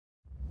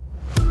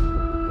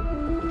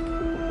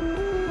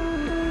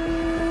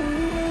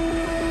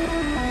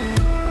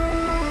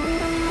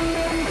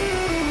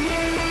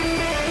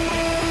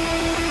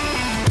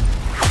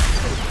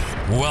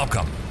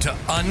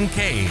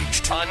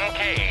Uncaged.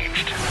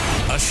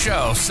 A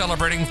show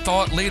celebrating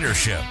thought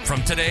leadership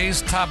from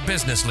today's top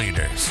business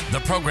leaders. The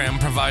program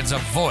provides a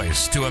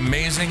voice to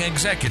amazing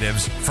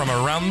executives from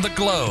around the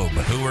globe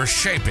who are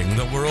shaping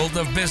the world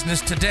of business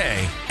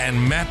today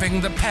and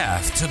mapping the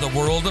path to the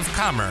world of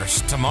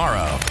commerce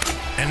tomorrow.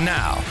 And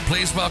now,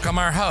 please welcome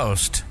our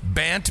host,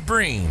 Bant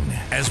Breen,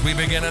 as we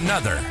begin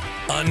another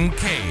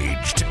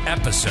Uncaged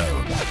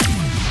episode.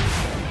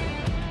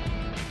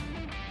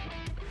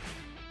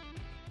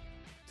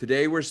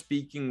 Today we're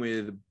speaking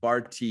with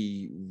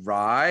Bharti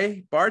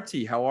Rai.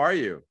 Bharti, how are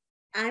you?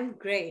 I'm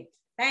great.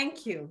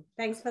 Thank you.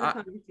 Thanks for the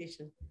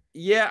conversation.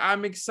 Yeah,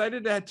 I'm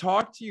excited to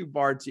talk to you,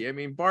 Bharti. I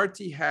mean,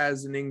 Bharti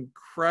has an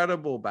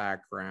incredible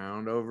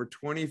background, over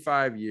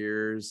 25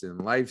 years in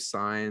life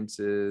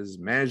sciences,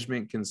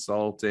 management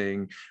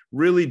consulting,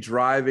 really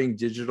driving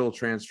digital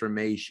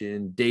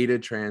transformation, data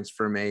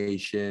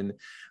transformation.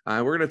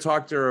 We're going to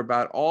talk to her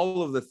about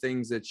all of the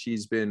things that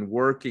she's been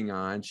working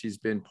on. She's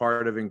been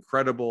part of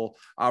incredible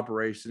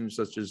operations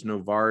such as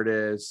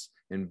Novartis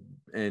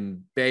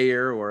and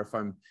Bayer, or if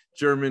I'm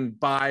German,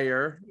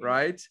 Bayer,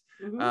 right?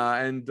 Mm-hmm.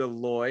 And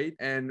Deloitte.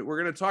 And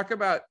we're going to talk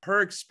about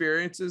her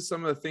experiences,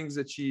 some of the things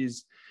that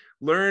she's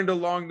learned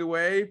along the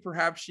way.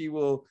 Perhaps she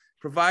will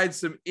provide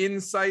some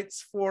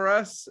insights for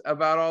us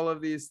about all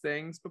of these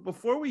things. But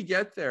before we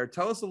get there,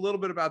 tell us a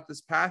little bit about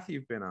this path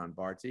you've been on,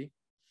 Bharti.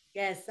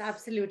 Yes,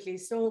 absolutely.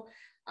 So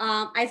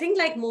I think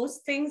like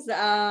most things,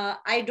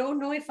 I don't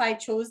know if I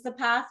chose the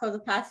path or the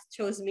path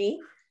chose me.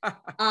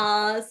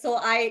 So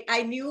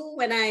I knew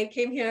when I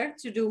came here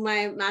to do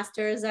my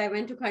master's, I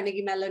went to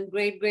Carnegie Mellon,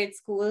 great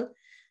school.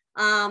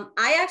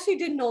 I actually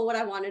didn't know what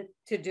I wanted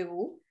to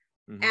do.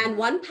 Mm-hmm. And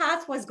one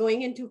path was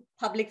going into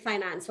public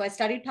finance. So I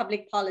studied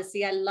public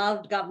policy. I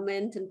loved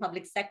government and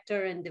public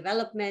sector and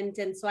development.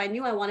 And so I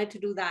knew I wanted to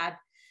do that.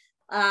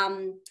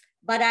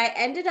 But I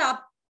ended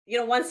up,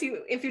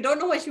 if you don't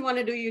know what you want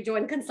to do, you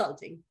join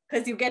consulting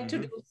because you get to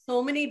do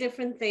so many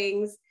different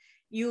things.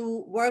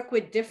 You work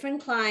with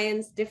different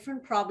clients,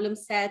 different problem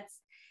sets.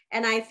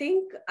 And I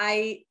think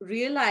I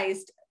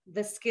realized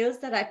the skills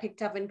that I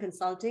picked up in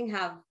consulting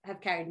have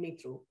carried me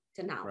through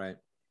to now. Right.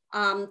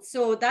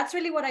 So that's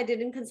really what I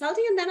did in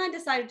consulting. And then I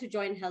decided to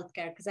join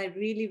healthcare because I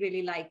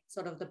really liked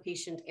sort of the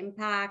patient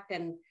impact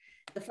and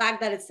the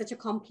fact that it's such a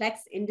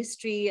complex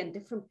industry and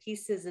different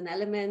pieces and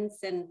elements.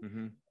 And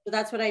so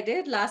that's what I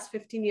did last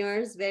 15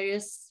 years,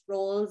 various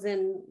roles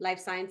in life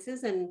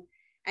sciences.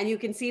 And you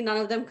can see none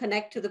of them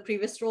connect to the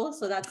previous role.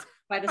 So that's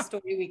quite a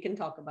story we can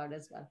talk about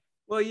as well.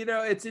 Well,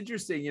 it's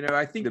interesting.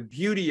 I think the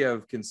beauty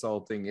of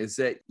consulting is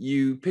that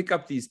you pick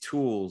up these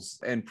tools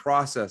and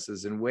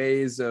processes and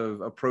ways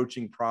of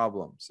approaching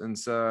problems. And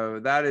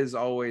so that is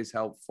always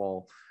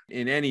helpful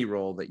in any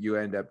role that you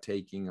end up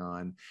taking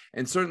on.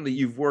 And certainly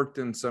you've worked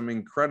in some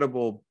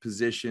incredible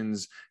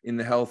positions in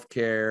the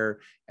healthcare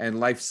and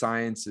life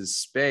sciences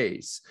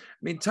space.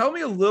 I mean, tell me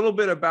a little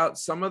bit about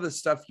some of the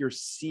stuff you're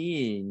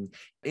seeing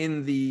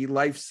in the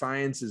life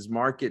sciences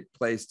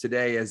marketplace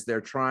today as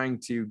they're trying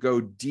to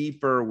go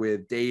deeper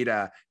with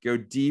data, go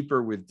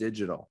deeper with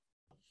digital.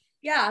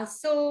 Yeah,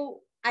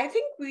 so I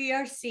think we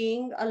are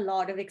seeing a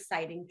lot of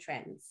exciting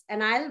trends.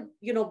 And I'll,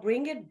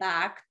 bring it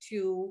back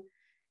to,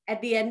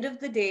 at the end of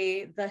the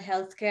day, the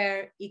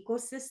healthcare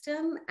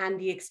ecosystem and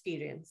the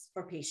experience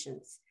for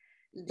patients.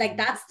 Like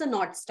that's the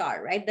North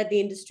Star, right? That the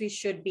industry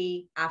should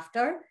be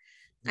after.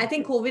 I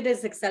think COVID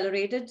has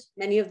accelerated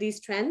many of these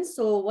trends.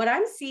 So what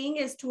I'm seeing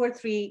is 2 or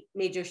 3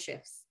 major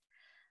shifts.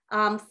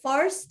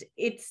 First,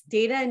 it's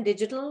data and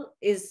digital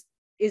is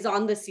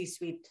on the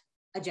C-suite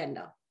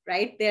agenda,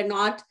 right? They're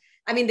not,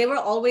 there were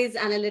always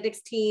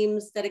analytics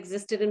teams that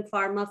existed in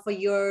pharma for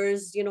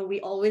years.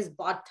 We always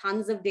bought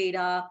tons of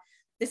data.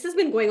 This has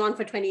been going on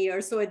for 20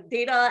 years. So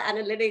data,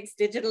 analytics,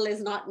 digital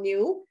is not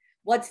new.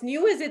 What's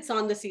new is it's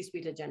on the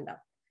C-suite agenda.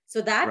 So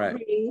that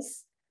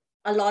brings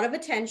a lot of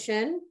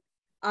attention.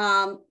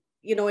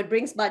 It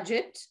brings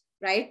budget,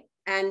 right?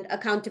 And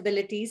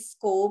accountability,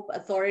 scope,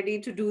 authority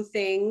to do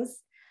things.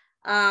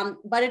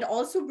 But it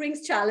also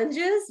brings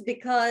challenges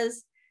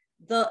because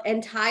the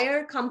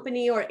entire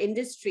company or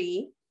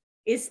industry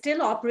is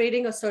still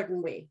operating a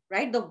certain way,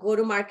 right? The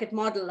go-to-market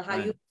model, how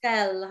you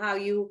sell, how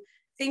you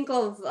think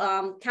of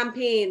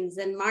campaigns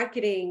and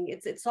marketing.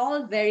 It's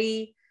all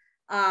very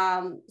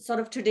sort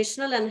of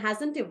traditional and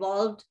hasn't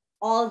evolved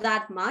all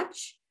that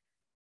much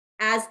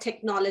as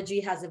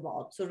technology has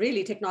evolved. So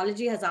really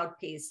technology has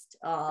outpaced.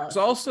 There's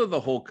also the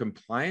whole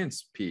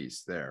compliance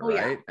piece there,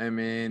 right?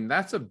 Yeah.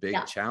 That's a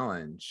big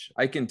challenge.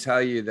 I can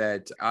tell you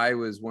that I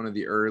was one of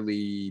the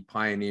early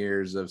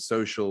pioneers of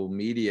social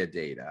media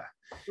data.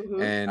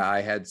 And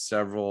I had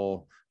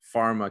several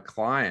pharma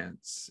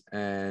clients.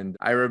 And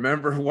I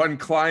remember one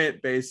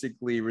client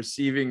basically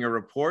receiving a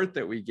report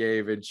that we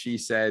gave, and she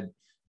said,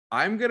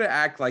 I'm going to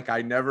act like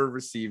I never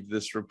received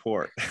this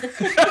report.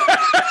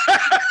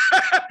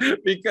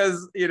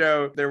 Because,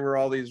 there were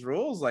all these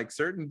rules, like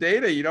certain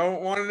data you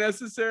don't want to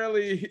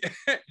necessarily,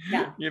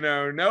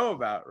 know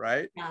about,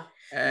 right? Yeah.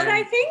 But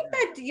I think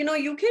that,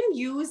 you can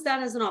use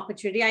that as an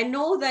opportunity. I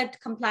know that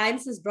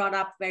compliance is brought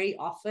up very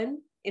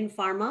often in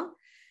pharma.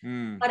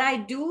 Mm. But I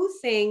do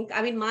think,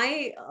 I mean,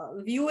 my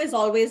view is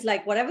always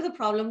like, whatever the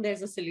problem,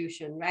 there's a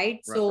solution, right?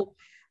 So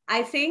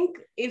I think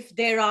if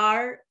there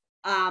are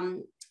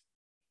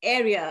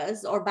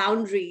areas or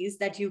boundaries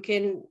that you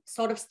can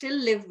sort of still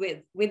live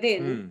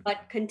within,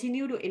 but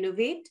continue to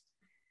innovate,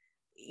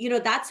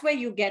 that's where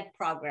you get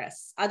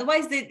progress.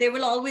 Otherwise, there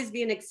will always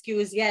be an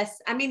excuse.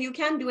 Yes, I mean, you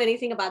can't do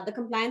anything about the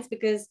compliance,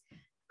 because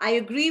I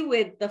agree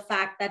with the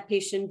fact that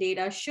patient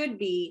data should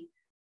be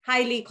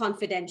highly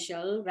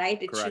confidential,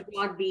 right? It should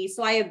not be.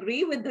 So I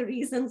agree with the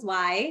reasons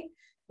why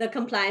the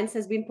compliance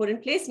has been put in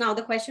place. Now,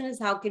 the question is,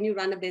 how can you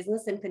run a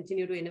business and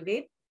continue to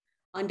innovate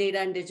on data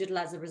and digital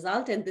as a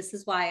result? And this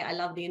is why I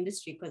love the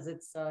industry, because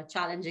it's a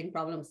challenging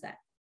problem set.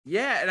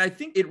 Yeah. And I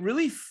think it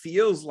really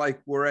feels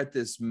like we're at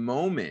this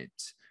moment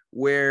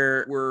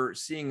where we're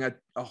seeing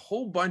a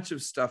whole bunch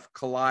of stuff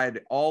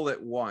collide all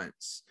at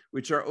once,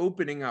 which are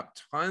opening up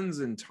tons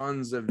and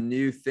tons of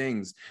new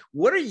things.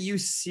 What are you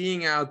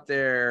seeing out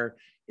there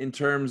in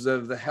terms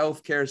of the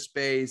healthcare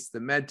space, the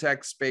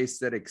medtech space,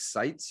 that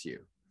excites you?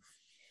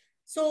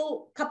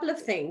 So a couple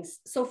of things.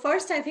 So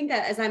first, I think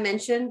that, as I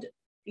mentioned,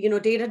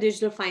 data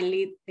digital,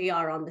 finally, they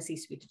are on the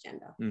C-suite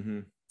agenda. Mm-hmm.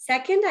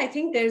 Second, I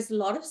think there's a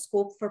lot of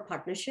scope for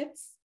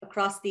partnerships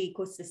across the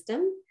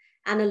ecosystem.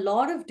 And a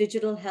lot of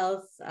digital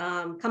health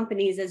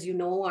companies, as you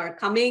know, are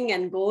coming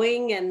and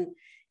going, and,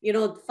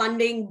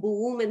 funding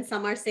boom, and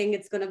some are saying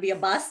it's going to be a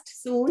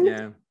bust soon.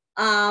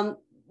 Yeah.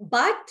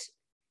 But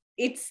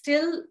it's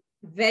still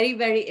very,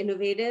 very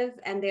innovative.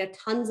 And there are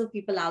tons of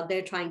people out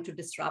there trying to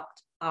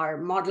disrupt our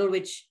model,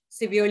 which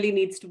severely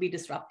needs to be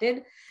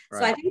disrupted. Right.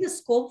 So I think the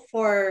scope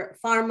for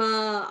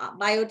pharma,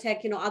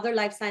 biotech, other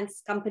life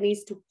science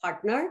companies to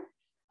partner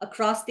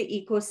across the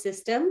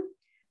ecosystem,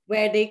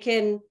 where they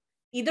can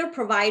either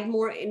provide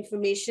more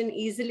information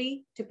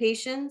easily to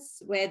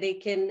patients, where they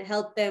can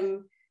help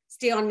them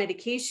stay on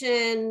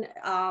medication,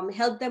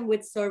 help them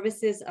with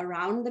services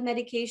around the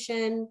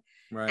medication,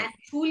 and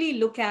truly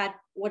look at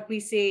what we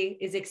say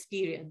is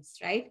experience,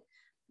 right?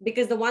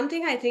 Because the one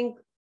thing I think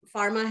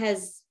pharma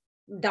has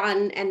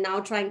done and now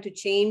trying to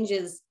change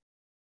is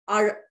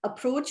our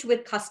approach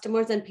with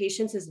customers and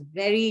patients is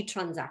very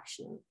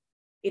transactional.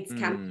 It's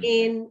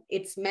campaign,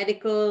 it's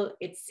medical,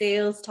 it's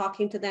sales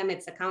talking to them,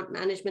 it's account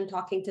management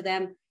talking to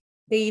them.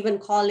 They even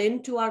call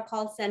into our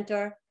call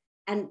center,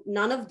 and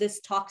none of this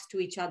talks to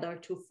each other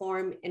to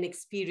form an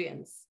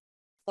experience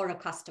for a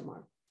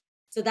customer.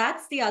 So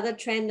that's the other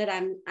trend that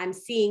I'm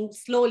seeing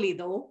slowly,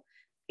 though,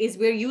 is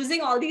we're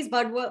using all these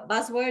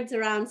buzzwords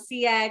around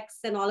CX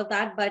and all of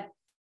that, but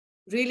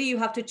really you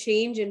have to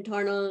change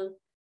internal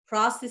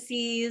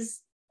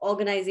processes,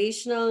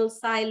 organizational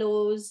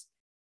silos,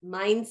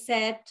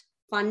 mindset,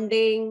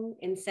 funding,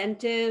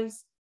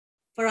 incentives,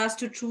 for us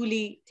to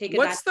truly take it.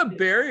 What's the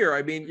barrier?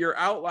 I mean, you're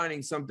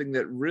outlining something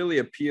that really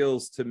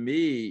appeals to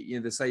me,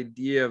 this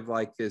idea of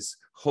like this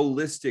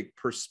holistic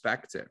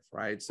perspective,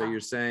 right? So you're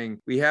saying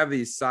we have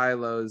these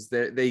silos,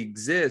 that they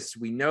exist,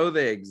 we know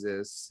they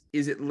exist.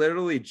 Is it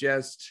literally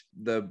just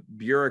the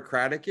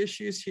bureaucratic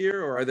issues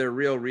here, or are there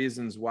real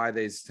reasons why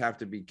they have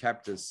to be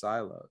kept as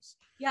silos?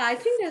 Yeah, I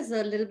think there's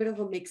a little bit of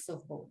a mix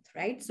of both,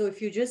 right? So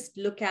if you just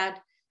look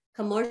at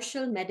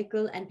commercial,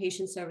 medical, and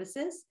patient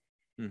services,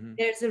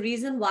 there's a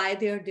reason why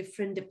there are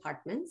different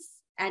departments.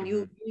 And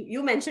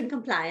you mentioned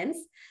compliance.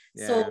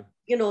 Yeah. So,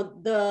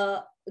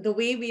 the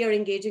way we are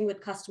engaging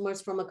with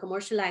customers from a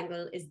commercial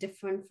angle is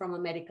different from a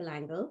medical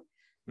angle.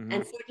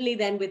 And certainly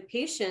then with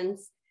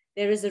patients,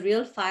 there is a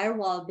real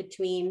firewall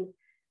between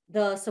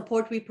the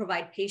support we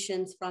provide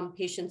patients from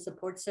patient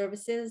support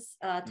services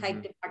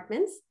type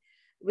departments,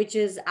 which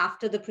is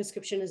after the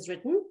prescription is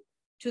written,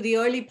 to the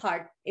early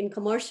part in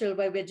commercial,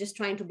 where we're just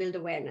trying to build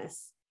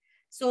awareness.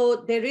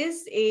 So there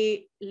is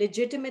a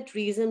legitimate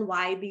reason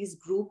why these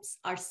groups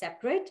are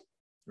separate,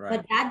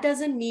 but that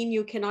doesn't mean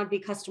you cannot be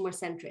customer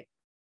centric,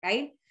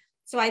 right?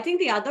 So I think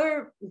the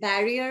other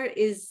barrier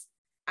is,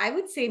 I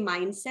would say,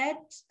 mindset,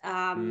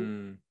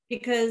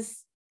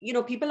 because,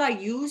 people are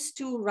used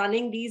to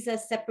running these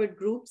as separate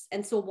groups.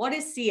 And so what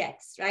is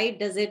CX, right?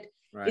 Is it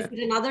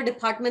another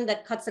department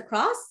that cuts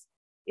across?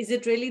 Is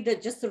it really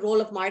just the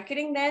role of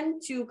marketing then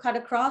to cut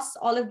across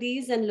all of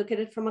these and look at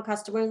it from a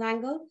customer's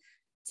angle?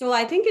 So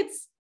I think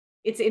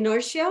it's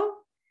inertia,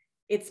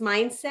 it's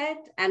mindset,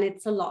 and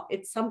it's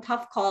some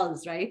tough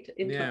calls, right?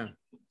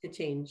 To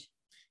change.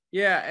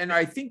 Yeah. And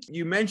I think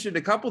you mentioned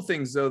a couple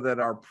things, though, that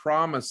are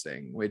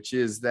promising, which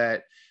is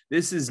that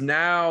this is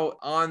now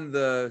on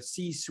the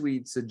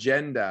C-suite's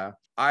agenda.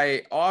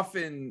 I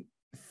often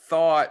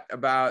thought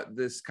about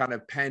this kind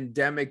of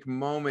pandemic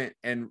moment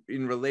and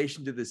in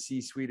relation to the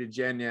C-suite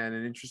agenda in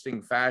an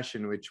interesting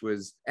fashion, which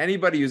was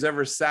anybody who's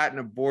ever sat in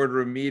a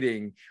boardroom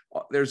meeting,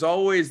 there's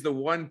always the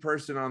one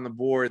person on the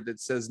board that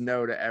says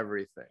no to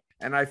everything.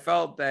 And I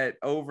felt that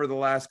over the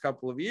last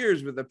couple of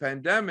years with the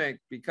pandemic,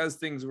 because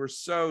things were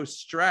so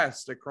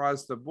stressed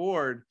across the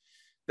board,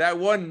 that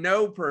one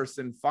no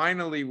person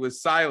finally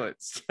was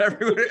silenced.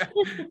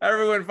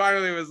 Everyone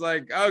finally was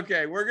like,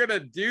 okay, we're going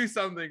to do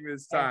something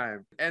this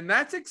time. And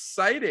that's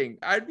exciting.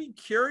 I'd be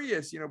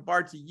curious,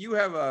 Bharti, you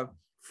have a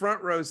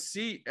front row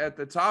seat at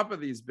the top of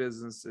these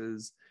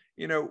businesses.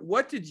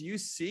 What did you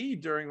see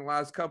during the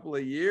last couple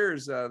of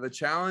years, the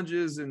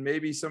challenges and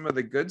maybe some of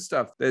the good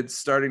stuff that's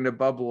starting to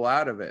bubble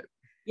out of it?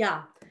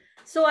 Yeah.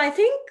 So I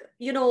think,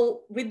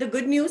 with the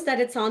good news that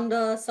it's on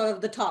the sort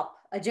of the top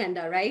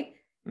agenda, right?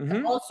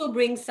 Mm-hmm. Also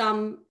brings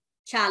some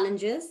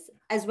challenges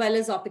as well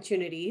as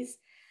opportunities.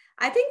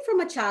 I think from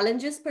a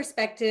challenges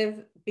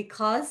perspective,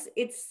 because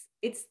it's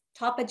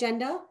top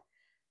agenda,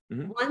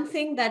 Mm-hmm. one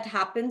thing that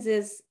happens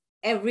is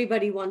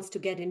everybody wants to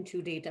get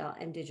into data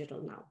and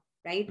digital now,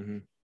 right? Mm-hmm.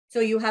 So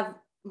you have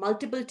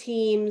multiple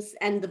teams,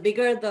 and the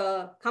bigger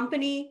the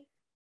company,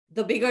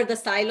 the bigger the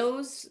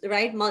silos,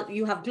 right?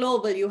 You have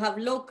global, you have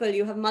local,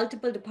 you have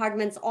multiple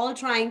departments all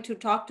trying to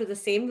talk to the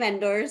same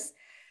vendors,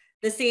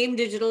 the same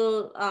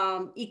digital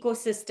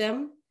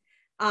ecosystem.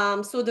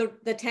 So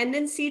the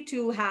tendency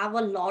to have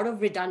a lot of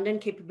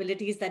redundant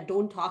capabilities that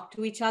don't talk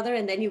to each other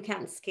and then you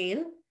can't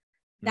scale,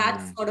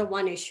 that's sort of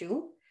one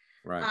issue.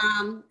 Right.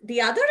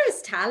 The other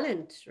is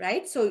talent,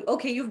 right? So,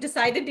 okay, you've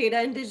decided data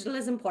and digital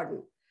is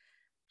important.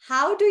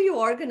 How do you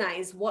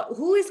organize?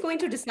 Who is going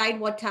to decide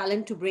what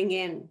talent to bring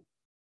in?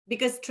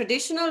 Because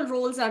traditional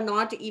roles are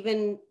not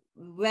even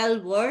well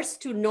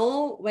versed to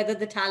know whether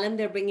the talent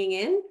they're bringing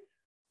in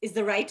is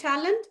the right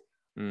talent,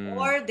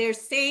 or they're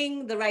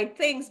saying the right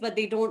things, but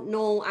they don't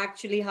know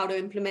actually how to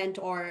implement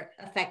or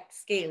affect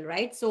scale,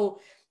 right? So,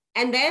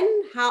 and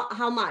then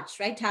how much,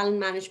 right? Talent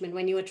management,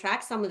 when you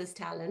attract some of this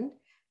talent,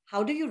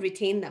 how do you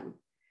retain them?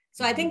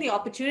 So I think the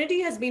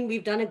opportunity has been,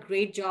 we've done a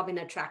great job in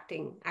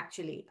attracting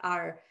actually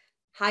our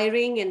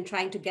hiring and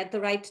trying to get the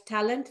right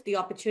talent. The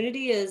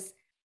opportunity is,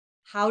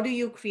 how do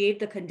you create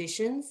the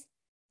conditions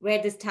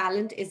where this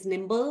talent is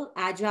nimble,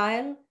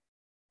 agile,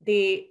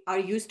 they are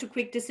used to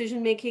quick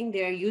decision making,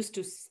 they're used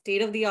to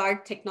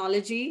state-of-the-art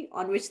technology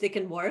on which they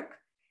can work,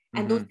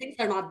 and those things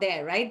are not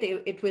there, right?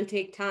 It will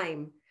take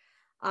time.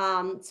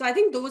 So I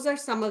think those are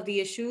some of the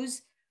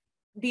issues.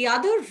 The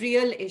other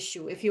real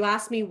issue, if you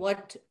ask me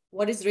what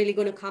is really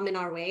going to come in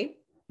our way,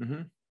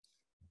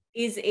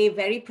 is a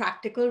very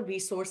practical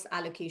resource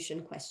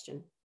allocation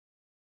question.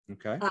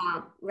 Okay.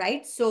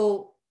 Right?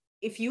 So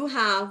if you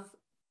have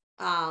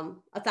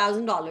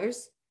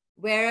 $1,000,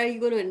 where are you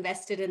going to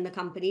invest it in the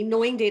company?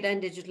 Knowing data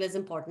and digital is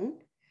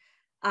important.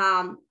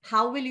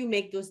 How will you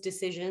make those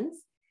decisions?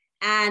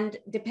 And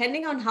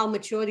depending on how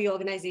mature the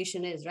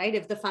organization is, right?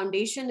 If the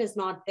foundation is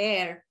not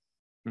there,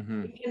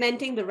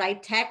 implementing the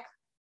right tech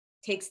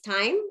takes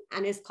time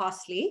and is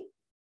costly,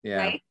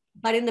 right?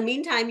 But in the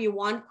meantime, you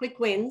want quick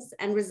wins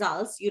and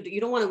results.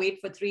 You don't want to wait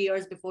for 3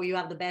 years before you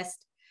have the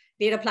best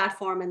data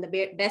platform and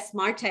the best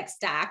MarTech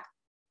stack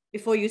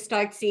before you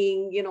start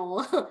seeing,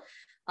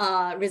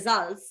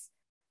 results.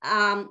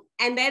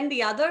 And then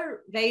the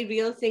other very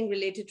real thing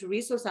related to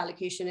resource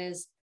allocation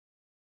is,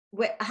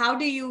 how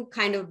do you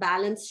kind of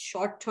balance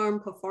short-term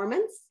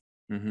performance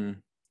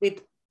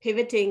with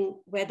pivoting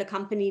where the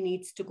company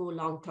needs to go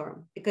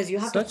long-term? Because you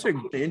have such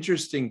an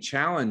interesting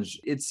challenge.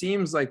 It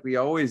seems like we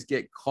always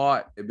get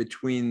caught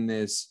between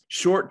this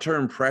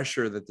short-term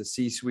pressure that the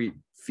C-suite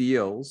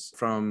feels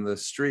from the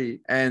street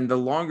and the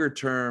longer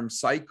term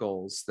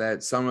cycles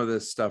that some of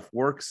this stuff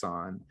works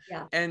on.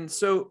 And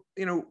so,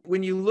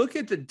 when you look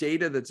at the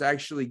data that's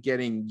actually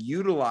getting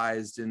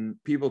utilized,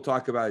 and people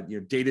talk about,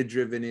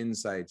 data-driven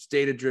insights,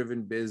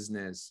 data-driven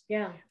business.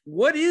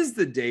 What is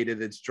the data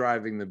that's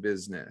driving the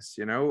business?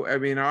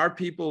 Are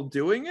people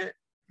doing it?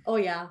 Oh,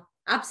 yeah,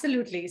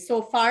 absolutely.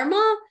 So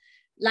pharma,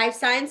 life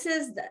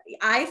sciences,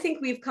 I think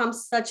we've come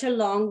such a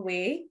long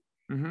way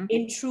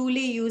in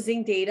truly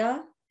using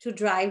data to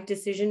drive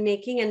decision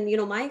making. And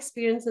my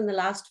experience in the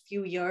last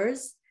few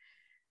years,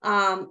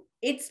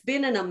 it's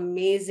been an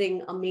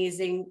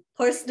amazing,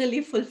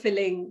 personally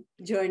fulfilling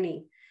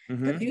journey.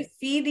 Because you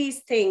see these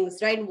things,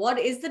 right? What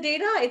is the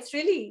data? It's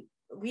really,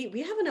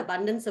 we have an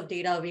abundance of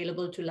data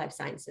available to life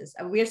sciences.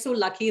 And we're so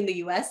lucky in the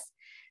US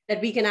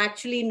that we can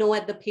actually know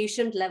at the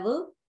patient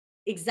level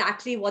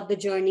exactly what the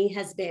journey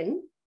has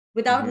been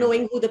without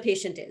knowing who the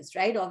patient is,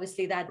 right?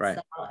 Obviously, that's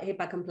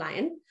HIPAA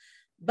compliant.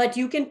 But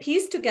you can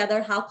piece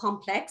together how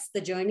complex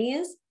the journey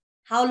is,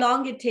 how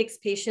long it takes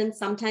patients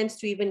sometimes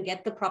to even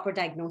get the proper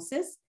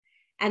diagnosis.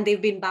 And they've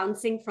been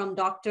bouncing from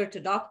doctor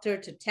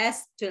to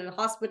test, to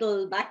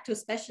hospital, back to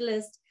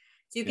specialist.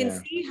 So you can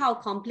see how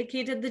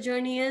complicated the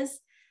journey is.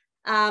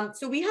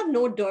 So we have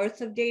no dearth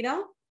of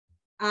data.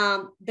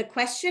 The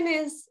question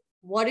is,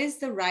 what is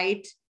the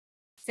right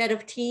set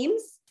of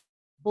teams,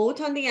 both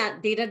on the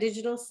data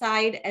digital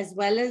side, as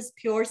well as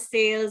pure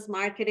sales,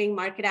 marketing,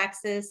 market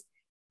access?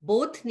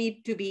 Both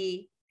need to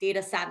be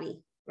data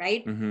savvy,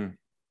 right?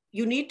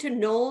 You need to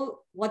know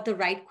what the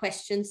right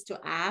questions to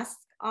ask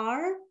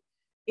are.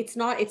 It's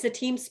a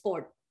team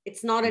sport.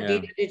 It's not a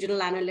data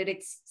digital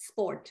analytics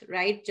sport,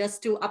 right?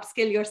 Just to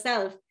upskill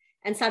yourself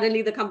and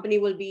suddenly the company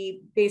will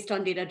be based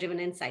on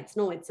data-driven insights.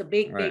 No, it's a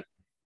big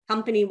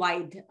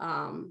company-wide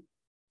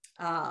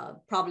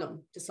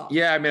problem to solve.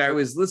 Yeah, I mean, I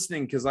was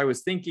listening because I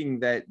was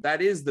thinking that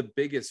that is the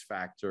biggest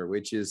factor,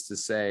 which is to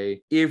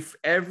say, if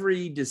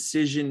every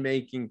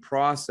decision-making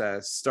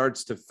process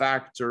starts to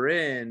factor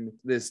in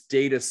this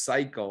data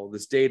cycle,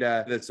 this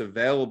data that's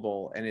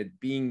available, and it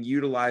being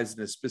utilized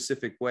in a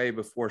specific way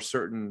before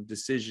certain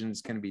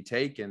decisions can be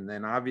taken,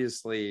 then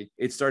obviously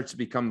it starts to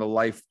become the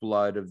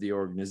lifeblood of the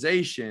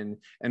organization,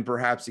 and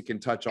perhaps it can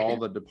touch all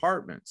the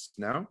departments,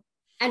 no?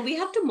 And we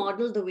have to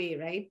model the way,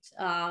 right?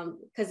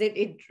 Because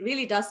it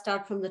really does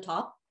start from the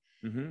top.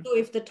 Mm-hmm. So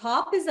if the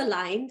top is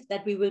aligned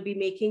that we will be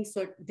making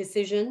certain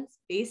decisions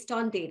based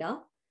on data,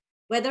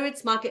 whether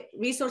it's market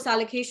resource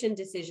allocation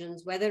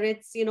decisions, whether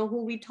it's,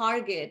 who we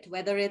target,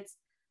 whether it's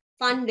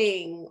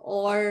funding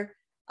or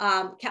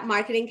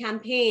marketing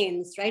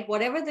campaigns, right?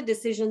 Whatever the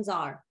decisions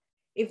are,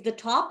 if the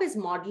top is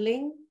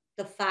modeling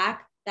the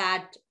fact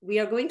that we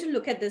are going to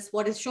look at this,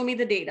 show me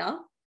the data,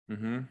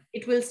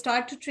 it will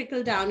start to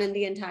trickle down in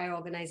the entire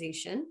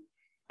organization.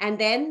 And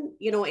then,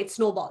 it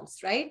snowballs,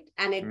 right?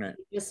 And it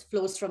just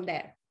flows from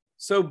there.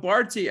 So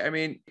Bharti, I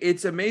mean,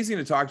 it's amazing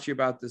to talk to you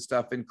about this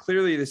stuff. And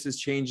clearly this is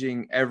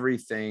changing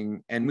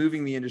everything and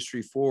moving the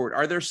industry forward.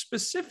 Are there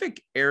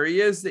specific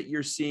areas that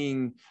you're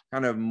seeing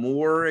kind of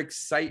more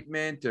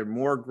excitement or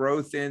more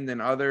growth in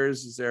than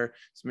others? Is there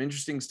some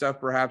interesting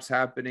stuff perhaps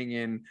happening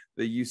in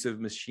the use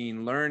of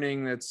machine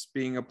learning that's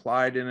being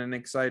applied in an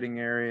exciting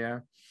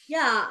area?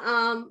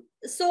 Yeah,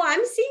 so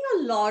I'm seeing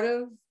a lot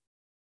of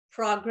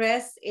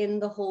progress in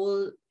the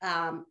whole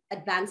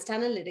advanced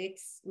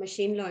analytics,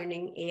 machine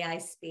learning, AI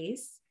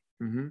space.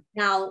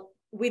 Now,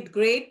 with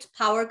great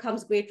power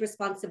comes great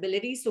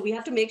responsibility. So we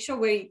have to make sure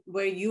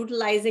we're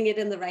utilizing it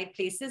in the right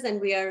places and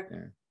we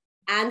are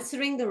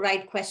answering the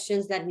right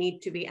questions that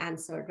need to be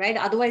answered, right?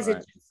 Otherwise,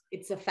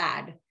 it's a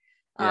fad.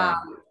 Yeah.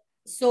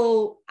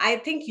 So I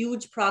think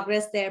huge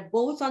progress there,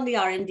 both on the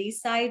R&D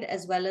side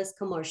as well as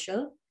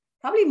commercial.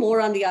 Probably more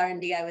on the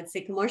R&D, I would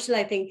say. Commercial,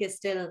 I think, is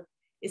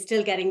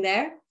still getting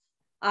there.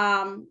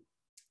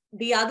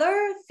 The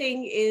other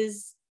thing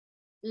is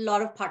a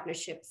lot of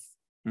partnerships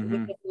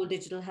with the whole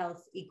digital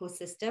health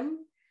ecosystem,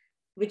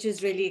 which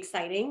is really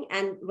exciting.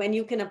 And when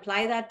you can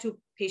apply that to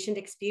patient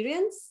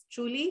experience,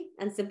 truly,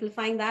 and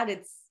simplifying that,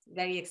 it's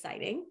very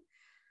exciting.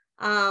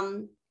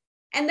 And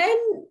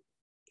then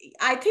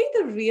I think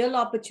the real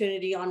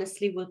opportunity,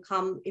 honestly, will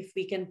come if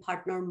we can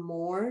partner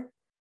more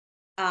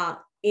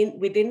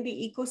within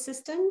the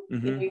ecosystem.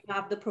 You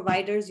have the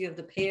providers, you have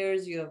the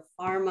payers, you have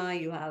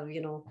pharma, you have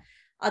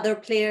other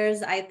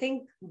players. I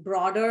think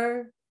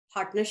broader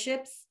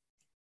partnerships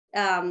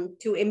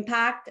to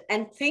impact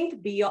and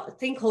think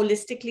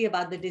holistically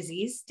about the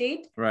disease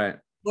state, right,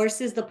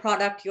 versus the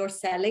product you're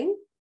selling,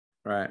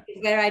 right,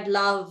 where I'd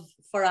love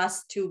for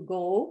us to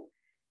go.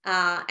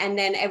 And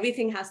then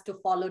everything has to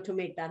follow to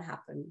make that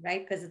happen,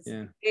 right? Because it's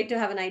great to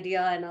have an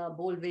idea and a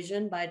bold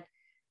vision, but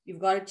you've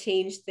got to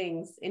change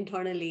things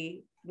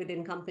internally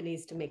within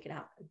companies to make it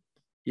happen.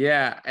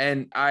 Yeah.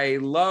 And I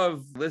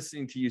love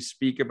listening to you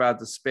speak about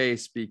the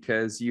space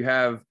because you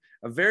have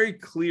a very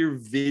clear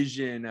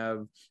vision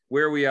of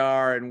where we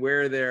are and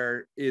where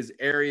there is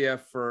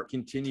area for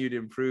continued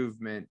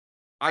improvement.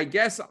 I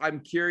guess I'm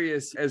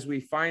curious, as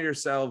we find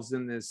ourselves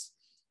in this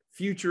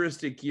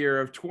futuristic year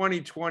of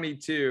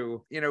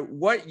 2022,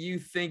 what you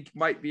think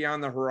might be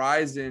on the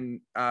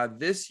horizon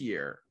this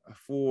year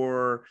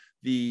for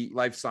the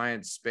life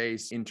science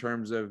space in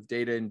terms of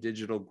data and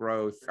digital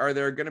growth. Are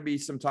there going to be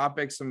some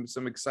topics,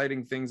 some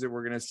exciting things that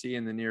we're going to see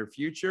in the near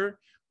future?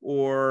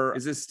 Or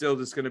is this still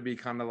just going to be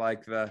kind of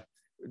like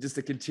just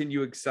a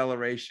continued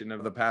acceleration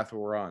of the path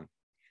we're on?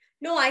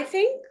 No, I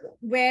think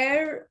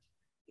where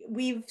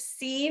we've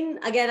seen,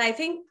 again, I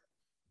think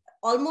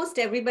almost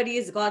everybody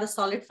has got a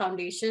solid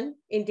foundation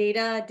in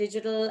data,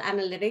 digital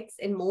analytics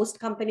in most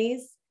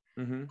companies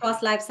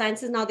across life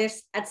sciences. Now they're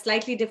at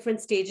slightly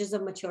different stages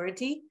of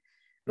maturity,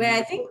 where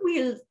I think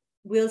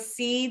we'll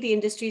see the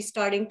industry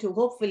starting to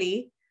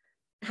hopefully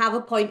have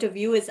a point of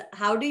view is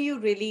how do you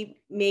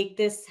really make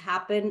this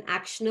happen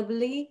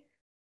actionably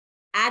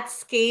at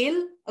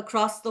scale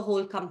across the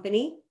whole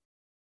company?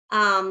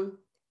 And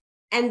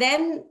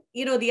then,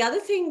 the other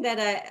thing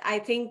that I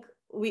think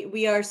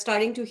we are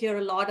starting to hear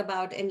a lot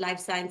about in life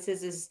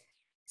sciences is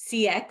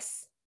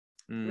CX,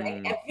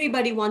 right?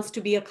 Everybody wants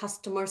to be a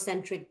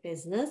customer-centric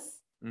business.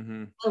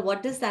 So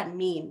what does that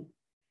mean?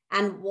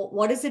 And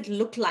what does it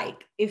look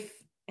like if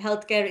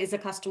healthcare is a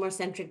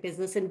customer-centric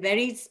business in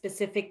very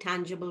specific,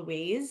 tangible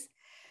ways?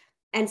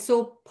 And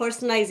so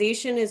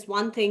personalization is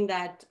one thing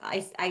that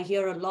I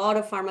hear a lot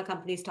of pharma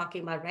companies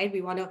talking about, right?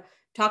 We want to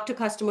talk to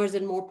customers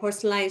in more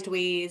personalized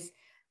ways,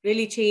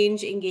 really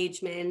change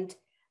engagement.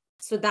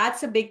 So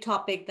that's a big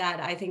topic that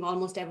I think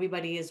almost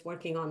everybody is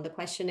working on. The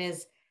question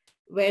is,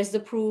 where's the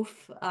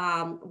proof?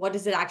 What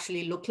does it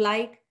actually look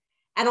like?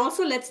 And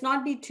also, let's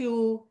not be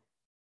too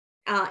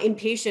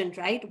impatient,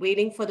 right?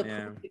 Waiting for the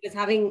proof, because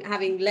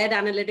having led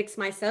analytics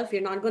myself,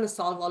 you're not going to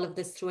solve all of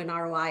this through an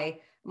ROI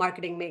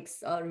marketing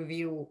mix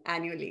review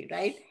annually,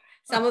 right?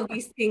 Some of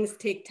these things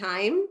take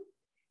time,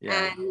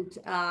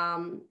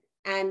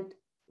 and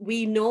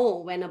we know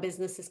when a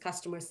business is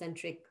customer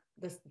centric,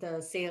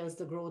 the sales,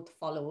 the growth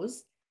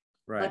follows.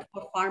 Right. But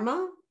for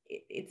pharma,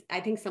 I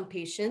think some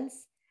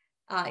patience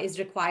is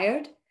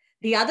required.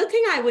 The other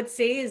thing I would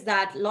say is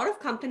that a lot of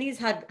companies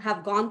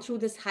have gone through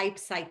this hype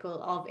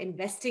cycle of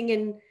investing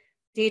in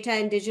data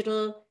and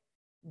digital,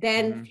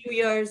 then Mm-hmm. a few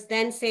years,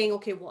 then saying,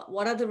 okay,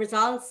 what are the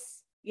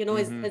results? You know,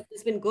 Mm-hmm. has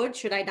this been good?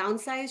 Should I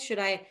downsize? Should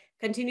I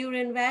continue to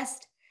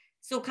invest?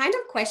 So kind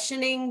of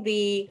questioning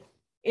the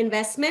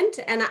investment.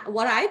 And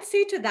what I'd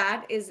say to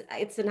that is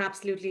it's an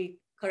absolutely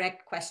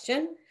correct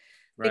question,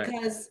 Right.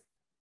 because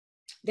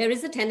there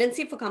is a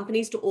tendency for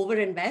companies to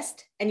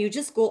overinvest and you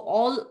just go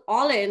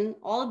all in,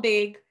 all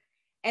big.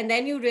 And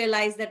then you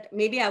realize that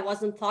maybe I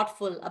wasn't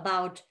thoughtful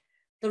about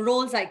the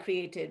roles I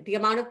created, the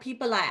amount of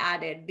people I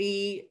added,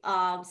 the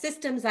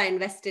systems I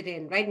invested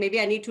in, right? Maybe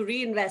I need to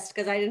reinvest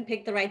because I didn't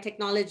pick the right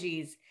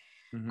technologies.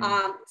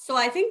 Mm-hmm. So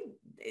I think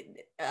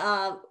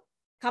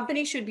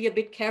companies should be a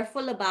bit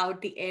careful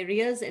about the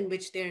areas in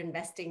which they're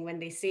investing when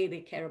they say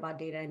they care about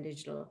data and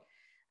digital.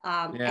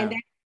 And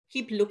then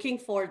keep looking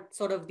for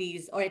sort of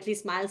these, or at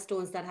least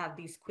milestones that have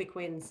these quick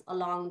wins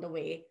along the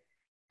way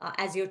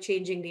as you're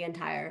changing the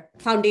entire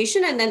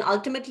foundation. And then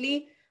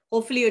ultimately,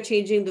 hopefully you're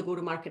changing the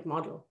go-to-market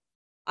model.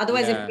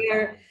 Otherwise, if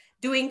we're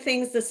doing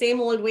things the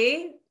same old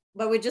way,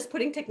 but we're just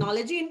putting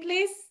technology in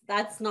place,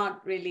 that's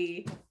not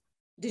really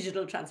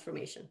digital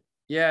transformation.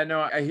 Yeah,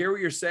 no, I hear what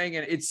you're saying.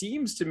 And it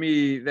seems to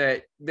me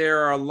that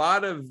there are a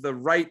lot of the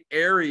right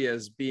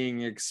areas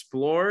being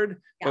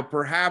explored, but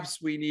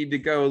perhaps we need to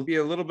go be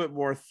a little bit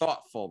more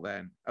thoughtful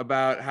then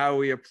about how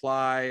we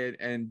apply it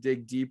and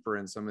dig deeper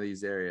in some of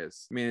these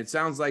areas. I mean, it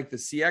sounds like the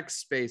CX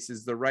space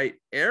is the right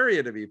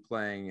area to be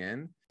playing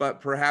in, but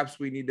perhaps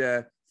we need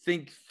to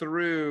think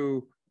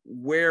through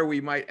where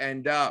we might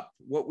end up,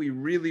 what we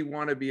really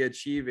want to be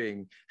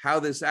achieving,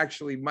 how this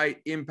actually might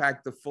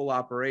impact the full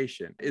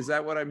operation. Is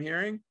that what I'm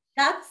hearing?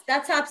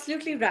 That's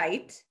absolutely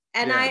right.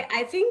 And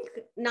I think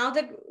now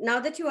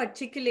that you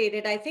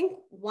articulated, I think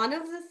one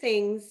of the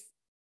things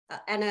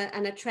and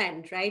a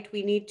trend, right,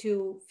 we need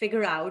to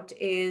figure out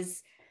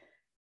is,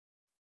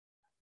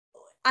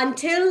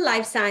 until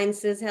life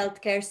sciences,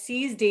 healthcare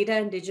sees data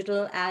and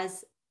digital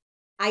as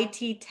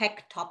IT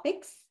tech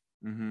topics,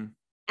 mm-hmm.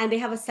 and they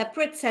have a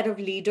separate set of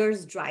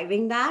leaders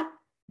driving that,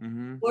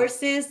 mm-hmm.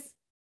 versus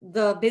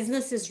the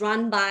business is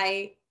run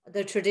by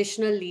the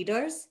traditional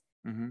leaders,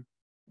 mm-hmm.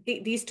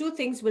 These two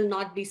things will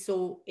not be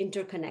so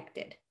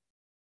interconnected,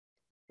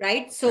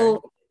 right?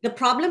 So the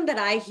problem that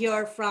I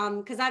hear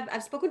from, because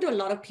I've spoken to a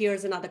lot of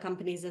peers in other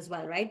companies as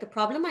well, right? The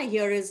problem I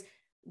hear is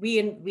we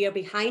are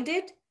behind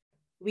it,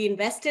 we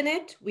invest in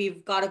it,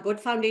 we've got a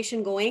good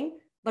foundation going,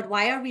 but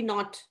why are we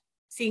not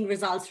seeing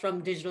results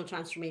from digital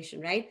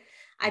transformation, right?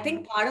 I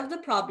think part of the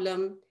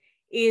problem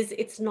is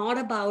it's not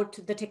about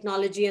the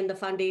technology and the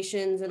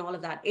foundations and all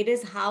of that. It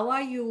is, how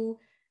are you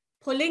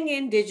pulling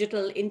in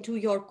digital into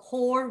your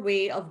core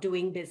way of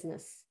doing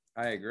business?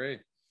 I agree.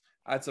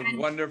 That's a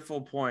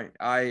wonderful point.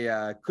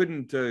 I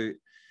couldn't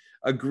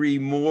agree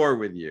more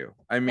with you.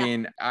 I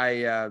mean,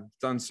 I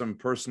done some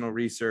personal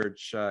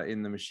research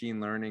in the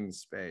machine learning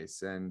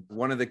space. And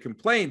one of the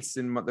complaints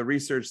in the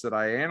research that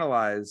I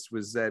analyzed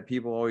was that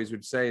people always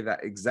would say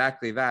that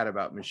exactly that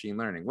about machine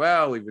learning.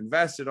 Well, we've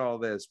invested all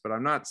this, but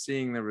I'm not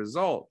seeing the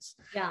results.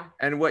 Yeah.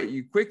 And what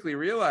you quickly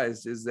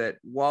realized is that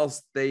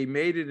whilst they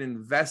made an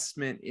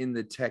investment in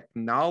the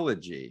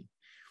technology,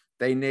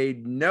 they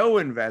made no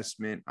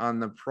investment on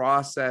the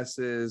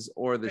processes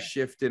or the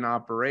shift in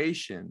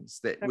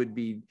operations that would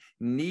be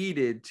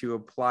needed to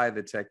apply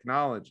the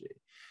technology.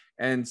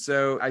 And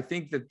so I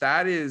think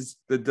that is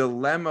the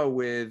dilemma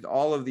with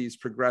all of these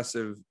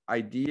progressive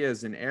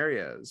ideas and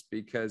areas,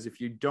 because if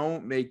you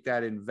don't make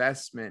that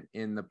investment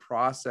in the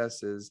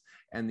processes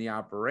and the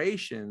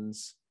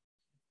operations,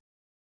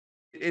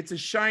 it's a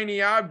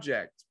shiny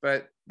object,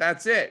 but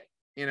that's it.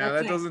 You know,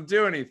 that doesn't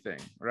do anything,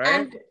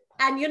 right?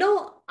 And you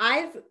know,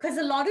 because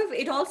a lot of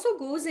it also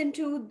goes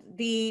into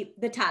the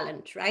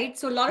talent, right?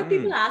 So a lot of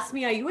people ask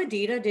me, are you a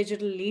data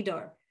digital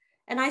leader?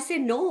 And I say,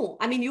 no.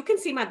 I mean, you can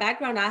see my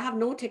background. I have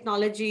no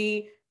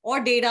technology or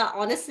data,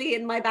 honestly,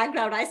 in my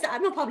background. I say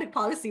I'm a public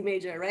policy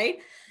major, right?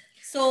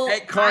 So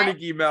at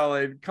Carnegie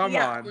Mellon, come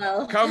on,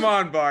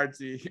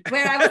 Bharti.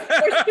 Where I was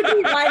forced to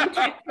do one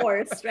tech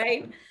course,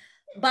 right?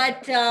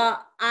 But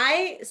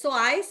I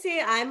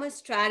say I'm a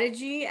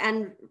strategy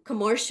and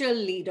commercial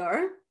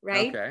leader,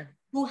 right? Okay.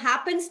 Who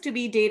happens to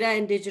be data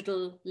and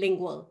digital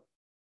lingual.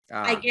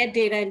 I get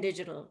data and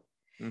digital.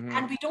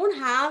 And we don't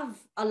have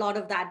a lot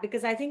of that,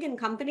 because I think in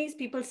companies,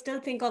 people still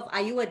think of,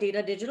 are you a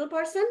data digital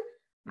person?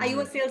 Are you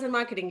a sales and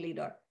marketing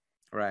leader?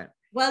 Right.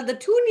 Well, the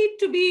two need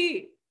to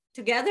be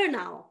together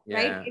now,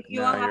 right? If you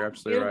you're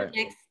absolutely right.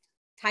 The next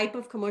type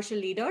of commercial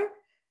leader,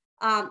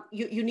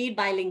 you need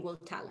bilingual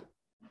talent.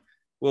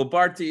 Well,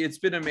 Bharti, it's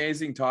been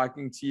amazing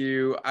talking to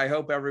you. I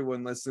hope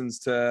everyone listens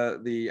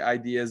to the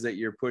ideas that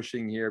you're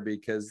pushing here,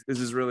 because this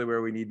is really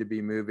where we need to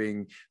be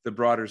moving the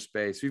broader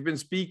space. We've been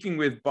speaking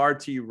with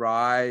Bharti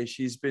Rai.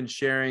 She's been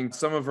sharing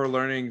some of her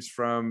learnings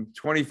from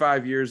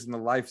 25 years in the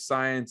life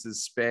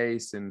sciences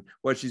space and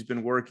what she's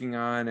been working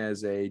on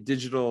as a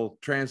digital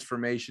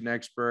transformation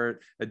expert,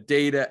 a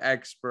data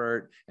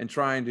expert, and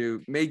trying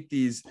to make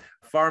these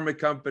pharma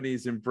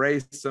companies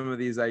embrace some of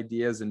these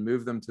ideas and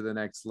move them to the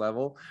next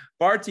level.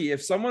 Bharti,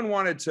 if someone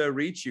wanted to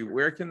reach you,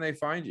 where can they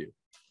find you?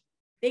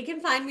 They can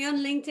find me on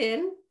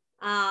LinkedIn.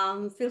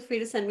 Feel free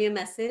to send me a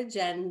message,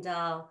 and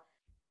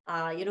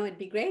it'd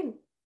be great.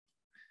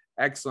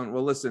 Excellent.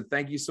 Well, listen,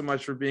 thank you so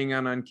much for being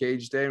on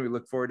Uncaged Day, and we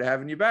look forward to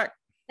having you back.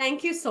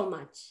 Thank you so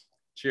much.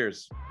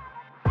 Cheers.